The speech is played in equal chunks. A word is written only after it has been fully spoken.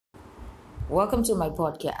Welcome to my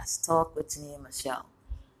podcast, Talk with Tania Michelle.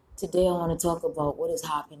 Today I want to talk about what is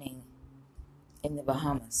happening in the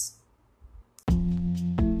Bahamas.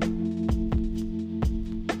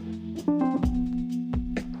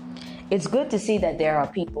 It's good to see that there are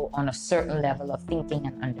people on a certain level of thinking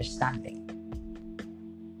and understanding.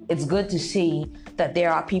 It's good to see that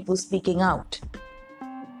there are people speaking out.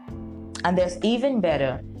 And there's even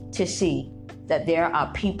better to see that there are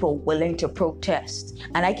people willing to protest.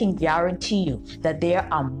 And I can guarantee you that there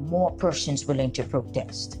are more persons willing to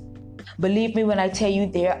protest. Believe me when I tell you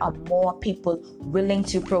there are more people willing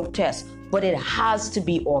to protest, but it has to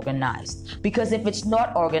be organized. Because if it's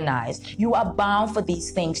not organized, you are bound for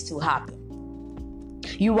these things to happen.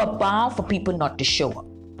 You are bound for people not to show up.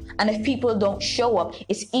 And if people don't show up,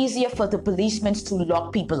 it's easier for the policemen to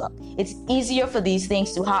lock people up. It's easier for these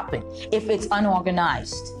things to happen if it's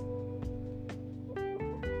unorganized.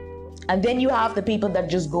 And then you have the people that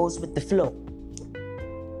just goes with the flow,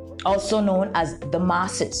 also known as the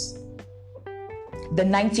masses, the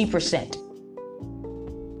 90%.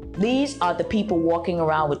 These are the people walking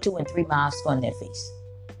around with 2 and 3 masks on their face,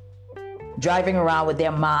 driving around with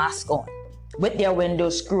their mask on, with their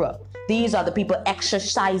windows screwed up. These are the people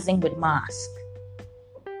exercising with masks.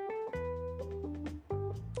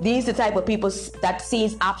 These are the type of people that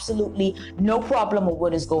sees absolutely no problem with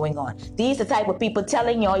what is going on. These are the type of people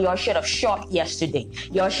telling y'all should have shopped yesterday.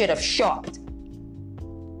 Y'all should have shopped.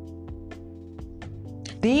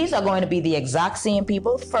 These are going to be the exact same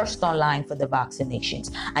people first on line for the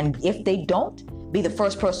vaccinations. And if they don't be the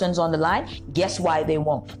first persons on the line, guess why they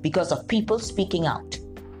won't? Because of people speaking out.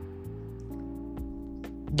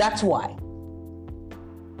 That's why.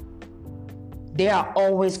 There are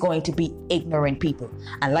always going to be ignorant people.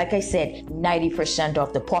 And like I said, 90%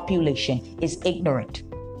 of the population is ignorant.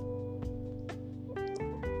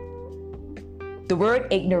 The word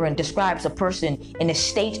ignorant describes a person in a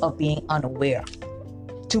state of being unaware.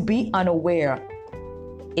 To be unaware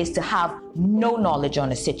is to have no knowledge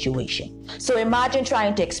on a situation. So imagine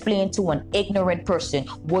trying to explain to an ignorant person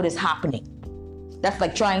what is happening. That's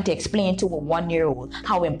like trying to explain to a 1-year-old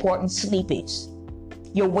how important sleep is.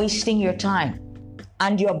 You're wasting your time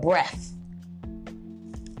and your breath.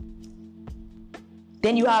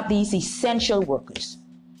 Then you have these essential workers.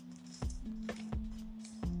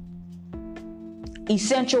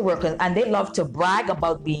 Essential workers, and they love to brag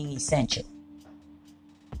about being essential.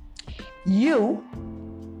 You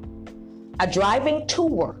are driving to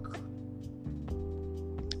work.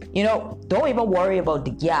 Don't even worry about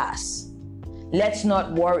the gas. Let's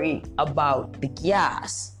not worry about the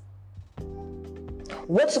gas.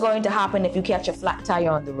 What's going to happen if you catch a flat tire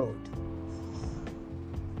on the road?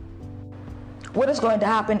 What is going to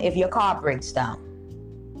happen if your car breaks down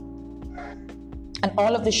and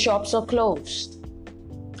all of the shops are closed?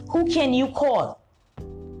 Who can you call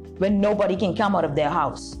when nobody can come out of their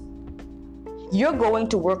house? You're going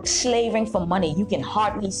to work slaving for money you can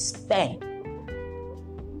hardly spend.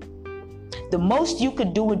 The most you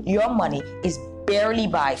could do with your money is barely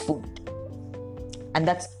buy food. And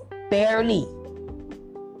that's barely.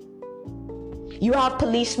 You have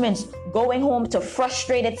policemen going home to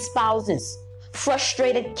frustrated spouses,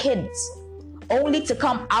 frustrated kids, only to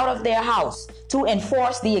come out of their house to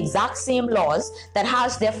enforce the exact same laws that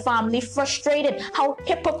has their family frustrated. How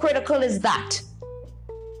hypocritical is that?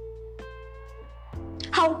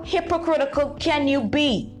 How hypocritical can you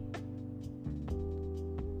be?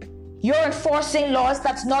 You're enforcing laws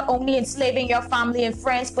that's not only enslaving your family and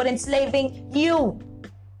friends, but enslaving you.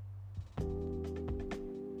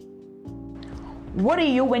 What are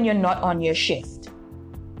you when you're not on your shift?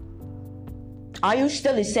 Are you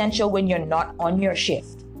still essential when you're not on your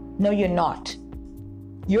shift? No, you're not.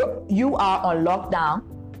 You are on lockdown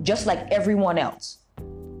just like everyone else.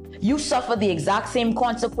 You suffer the exact same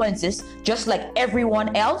consequences just like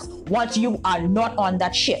everyone else once you are not on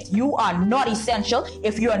that shift. You are not essential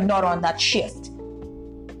if you are not on that shift.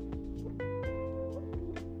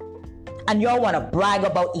 And y'all want to brag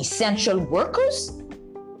about essential workers?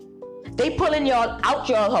 They pulling y'all out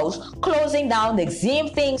your house, closing down the same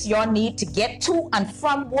things y'all need to get to and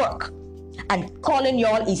from work, and calling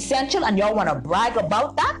y'all essential, and y'all want to brag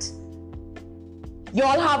about that?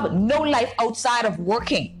 Y'all have no life outside of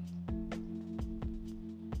working.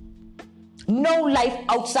 No life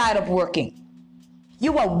outside of working.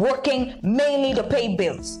 You are working mainly to pay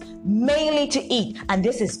bills, mainly to eat, and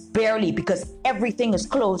this is barely because everything is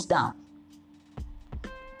closed down.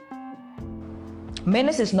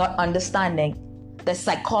 Menace is not understanding the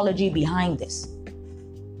psychology behind this.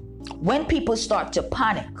 When people start to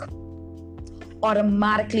panic,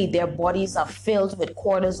 automatically their bodies are filled with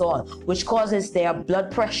cortisol, which causes their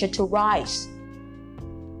blood pressure to rise.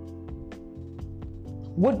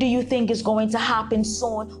 What do you think is going to happen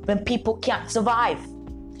soon when people can't survive?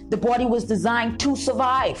 The body was designed to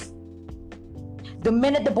survive. The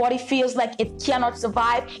minute the body feels like it cannot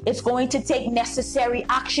survive, it's going to take necessary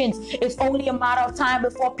actions. It's only a matter of time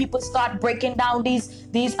before people start breaking down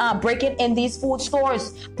breaking in these food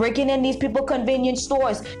stores, breaking in these people convenience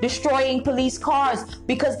stores, destroying police cars,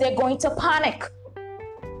 because they're going to panic.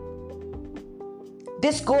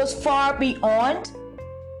 This goes far beyond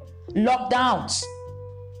lockdowns.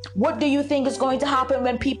 What do you think is going to happen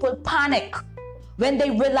when people panic? When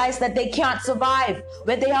they realize that they can't survive,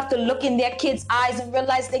 when they have to look in their kids' eyes and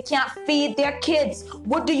realize they can't feed their kids,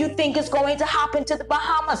 what do you think is going to happen to the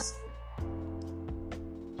Bahamas?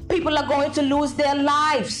 People are going to lose their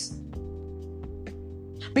lives.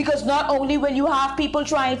 Because not only will you have people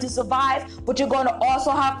trying to survive, but you're going to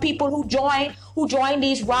also have people who join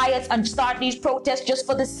these riots and start these protests just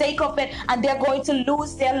for the sake of it, and they're going to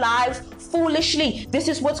lose their lives foolishly. This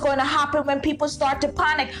is what's going to happen when people start to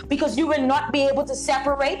panic, because you will not be able to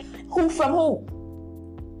separate who from who.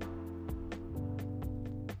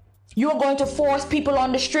 You're going to force people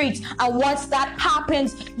on the streets, and once that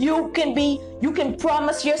happens, you can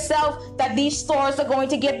promise yourself that these stores are going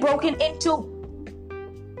to get broken into.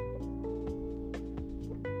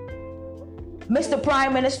 Mr.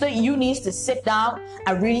 Prime Minister, you need to sit down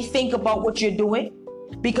and really think about what you're doing,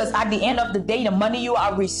 because at the end of the day, the money you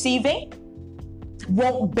are receiving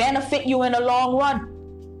won't benefit you in the long run.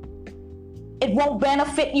 It won't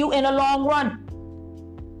benefit you in the long run.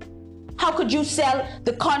 How could you sell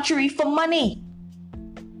the country for money?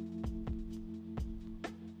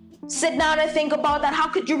 Sit down and think about that. How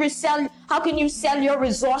can you sell your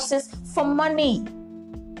resources for money?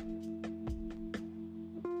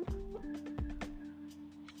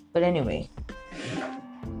 But anyway,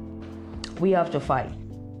 we have to fight.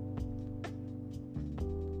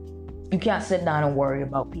 You can't sit down and worry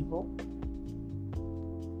about people,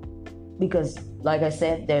 because, like I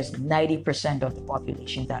said, there's 90% of the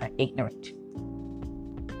population that are ignorant.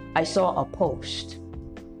 I saw a post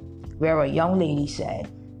where a young lady said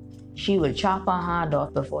she would chop her hand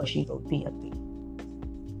off before she vote PLP.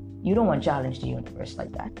 You don't want to challenge the universe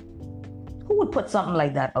like that. Who would put something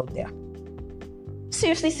like that out there?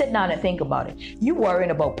 Seriously, sit down and think about it. You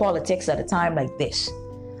worrying about politics at a time like this,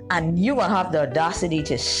 and you will have the audacity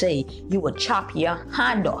to say you would chop your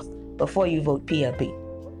hand off before you vote PLP.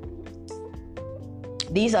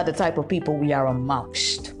 These are the type of people we are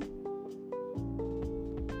amongst.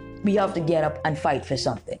 We have to get up and fight for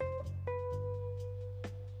something.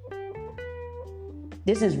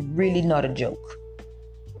 This is really not a joke.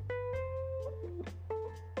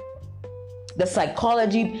 The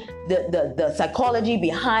psychology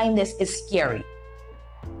behind this is scary.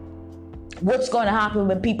 What's going to happen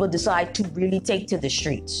when people decide to really take to the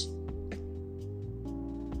streets?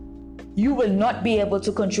 You will not be able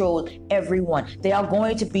to control everyone. There are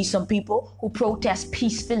going to be some people who protest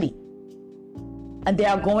peacefully. And there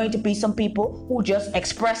are going to be some people who just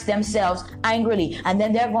express themselves angrily. And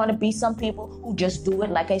then there are going to be some people who just do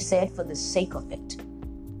it, like I said, for the sake of it.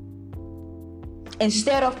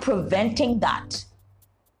 Instead of preventing that,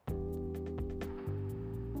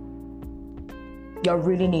 you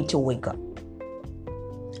really need to wake up.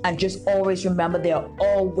 And just always remember, there are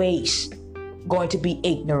always going to be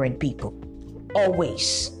ignorant people.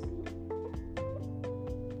 Always.